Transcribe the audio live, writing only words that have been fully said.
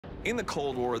In the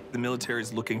Cold War, the military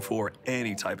is looking for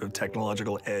any type of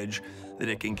technological edge that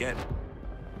it can get.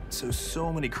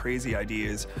 So many crazy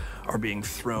ideas are being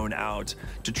thrown out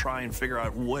to try and figure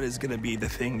out what is going to be the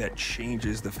thing that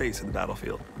changes the face of the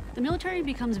battlefield. The military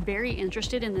becomes very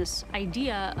interested in this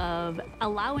idea of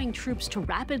allowing troops to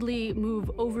rapidly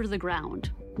move over the ground.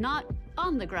 Not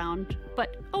on the ground,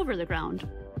 but over the ground.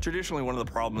 Traditionally, one of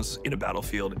the problems in a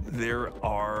battlefield, there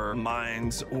are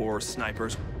mines or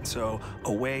snipers. So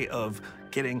a way of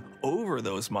getting over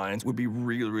those mines would be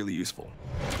really, really useful.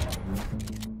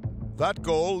 That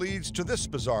goal leads to this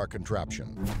bizarre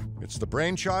contraption. It's the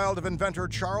brainchild of inventor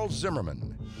Charles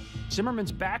Zimmerman.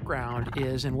 Zimmerman's background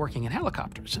is in working in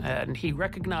helicopters, and he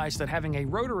recognized that having a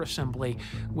rotor assembly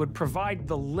would provide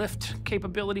the lift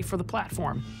capability for the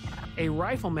platform. A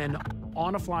rifleman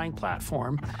on a flying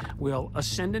platform will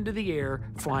ascend into the air,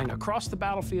 flying across the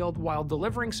battlefield while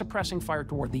delivering suppressing fire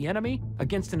toward the enemy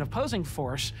against an opposing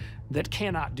force that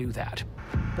cannot do that.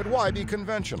 But why be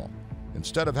conventional?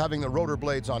 Instead of having the rotor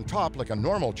blades on top like a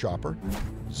normal chopper,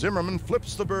 Zimmerman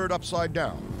flips the bird upside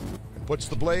down and puts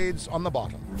the blades on the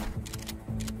bottom.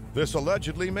 This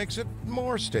allegedly makes it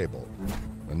more stable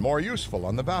and more useful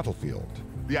on the battlefield.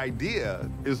 The idea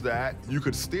is that you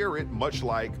could steer it much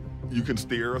like you can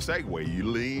steer a Segway. You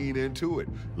lean into it.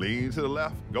 Lean to the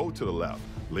left, go to the left.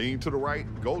 Lean to the right,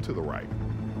 go to the right.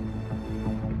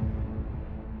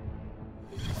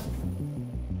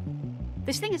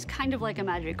 This thing is kind of like a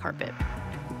magic carpet.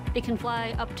 It can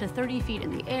fly up to 30 feet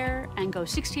in the air and go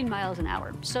 16 miles an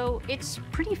hour, so it's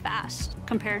pretty fast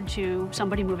compared to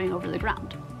somebody moving over the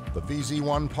ground. The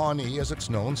VZ-1 Pawnee, as it's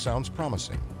known, sounds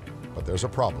promising, but there's a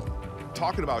problem.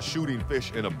 Talking about shooting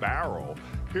fish in a barrel,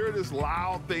 here this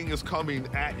loud thing is coming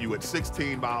at you at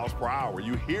 16 miles per hour.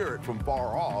 You hear it from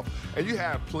far off, and you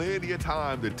have plenty of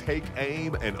time to take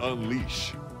aim and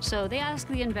unleash. So they ask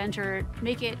the inventor,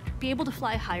 make it be able to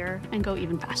fly higher and go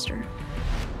even faster.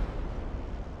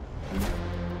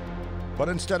 But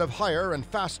instead of higher and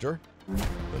faster,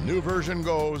 the new version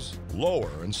goes lower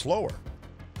and slower.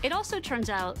 It also turns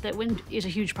out that wind is a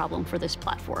huge problem for this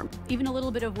platform. Even a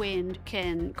little bit of wind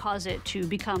can cause it to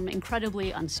become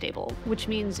incredibly unstable, which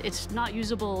means it's not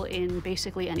usable in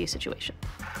basically any situation.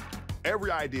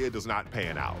 Every idea does not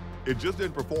pan out. It just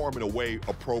didn't perform in a way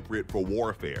appropriate for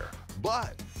warfare.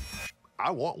 But I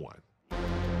want one.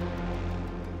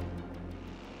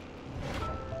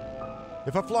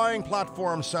 If a flying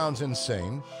platform sounds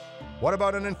insane, what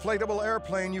about an inflatable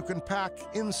airplane you can pack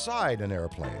inside an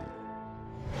airplane?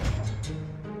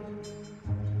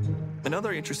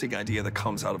 Another interesting idea that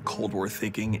comes out of Cold War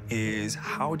thinking is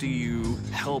how do you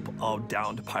help a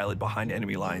downed pilot behind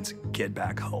enemy lines get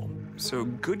back home? So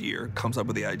Goodyear comes up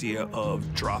with the idea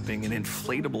of dropping an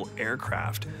inflatable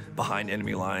aircraft behind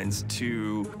enemy lines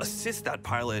to assist that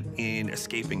pilot in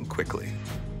escaping quickly.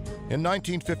 In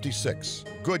 1956,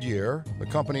 Goodyear, the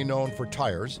company known for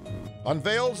tires,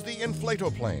 unveils the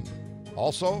inflatoplane,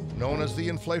 also known as the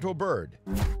inflato-bird.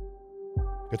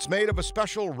 It's made of a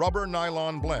special rubber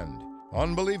nylon blend.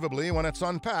 Unbelievably, when it's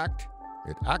unpacked,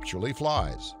 it actually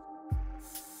flies.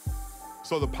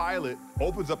 So the pilot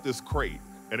opens up this crate,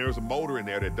 and there's a motor in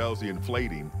there that does the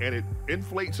inflating, and it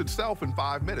inflates itself in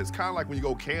 5 minutes, kind of like when you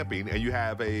go camping and you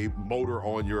have a motor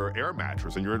on your air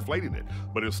mattress and you're inflating it.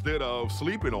 But instead of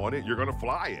sleeping on it, you're gonna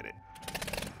fly in it.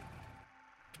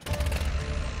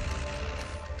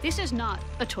 This is not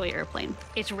a toy airplane.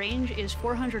 Its range is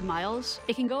 400 miles.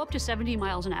 It can go up to 70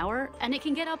 miles an hour, and it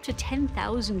can get up to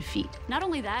 10,000 feet. Not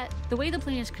only that, the way the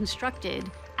plane is constructed,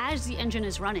 as the engine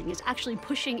is running, it's actually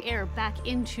pushing air back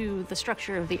into the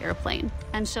structure of the airplane.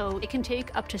 And so it can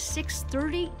take up to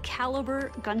 630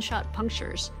 caliber gunshot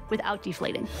punctures without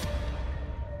deflating.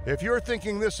 If you're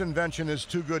thinking this invention is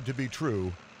too good to be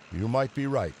true, you might be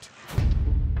right.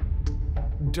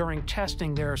 During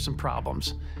testing, there are some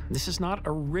problems. This is not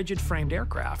a rigid-framed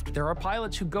aircraft. There are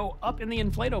pilots who go up in the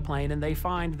inflatoplane and they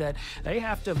find that they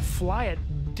have to fly it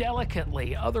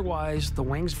delicately, otherwise the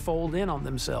wings fold in on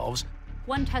themselves.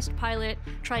 One test pilot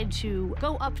tried to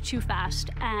go up too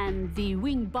fast, and the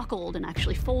wing buckled and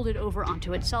actually folded over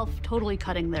onto itself, totally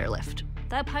cutting their lift.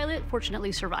 That pilot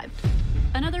fortunately survived.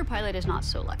 Another pilot is not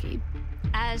so lucky.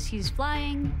 As he's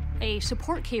flying, a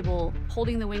support cable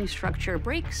holding the wing structure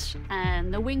breaks,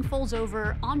 and the wing folds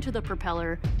over onto the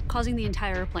propeller, causing the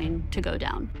entire plane to go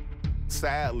down.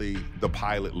 Sadly, the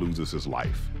pilot loses his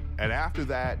life. And after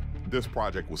that, this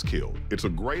project was killed. It's a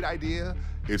great idea,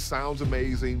 it sounds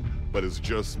amazing, but it's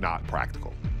just not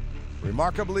practical.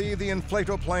 Remarkably, the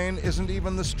inflatoplane isn't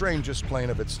even the strangest plane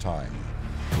of its time.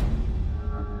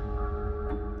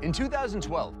 In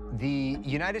 2012, the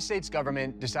United States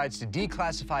government decides to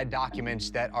declassify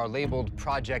documents that are labeled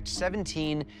Project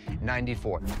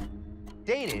 1794.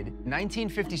 Dated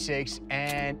 1956,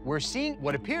 and we're seeing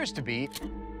what appears to be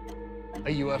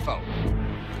a UFO.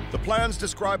 The plans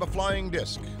describe a flying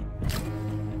disc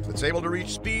that's able to reach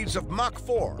speeds of Mach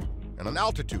 4 and an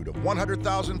altitude of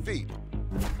 100,000 feet.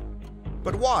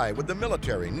 But why would the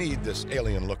military need this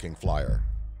alien-looking flyer?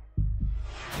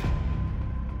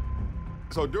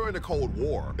 So during the Cold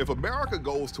War, if America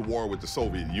goes to war with the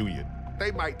Soviet Union,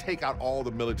 they might take out all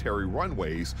the military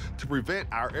runways to prevent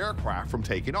our aircraft from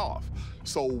taking off.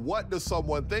 So what does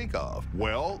someone think of?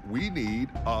 Well, we need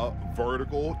a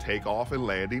vertical takeoff and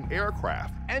landing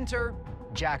aircraft. Enter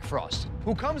Jack Frost,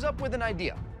 who comes up with an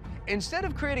idea. Instead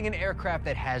of creating an aircraft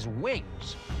that has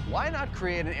wings, why not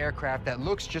create an aircraft that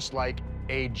looks just like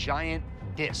a giant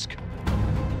disc?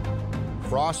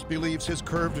 Frost believes his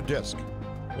curved disc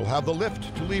will have the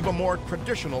lift to leave a more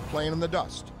traditional plane in the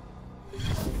dust.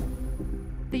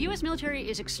 The US military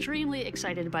is extremely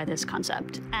excited by this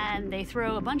concept, and they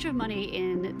throw a bunch of money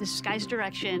in this guy's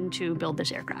direction to build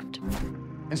this aircraft.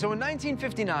 And so in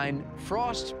 1959,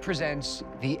 Frost presents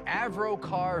the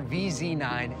Avrocar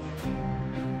VZ9,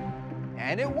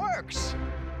 and it works.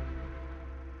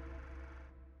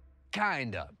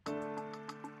 Kinda.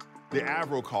 The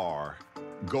Avrocar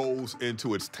goes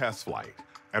into its test flight.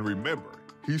 And remember,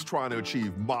 he's trying to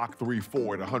achieve Mach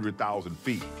 3.4 at 100,000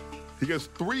 feet. He gets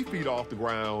 3 feet off the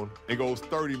ground and goes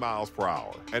 30 miles per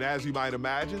hour. And as you might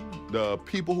imagine, the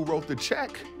people who wrote the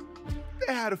check,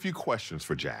 they had a few questions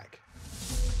for Jack.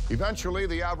 Eventually,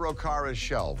 the Avrocar is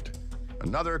shelved.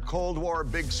 Another Cold War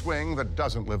big swing that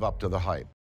doesn't live up to the hype.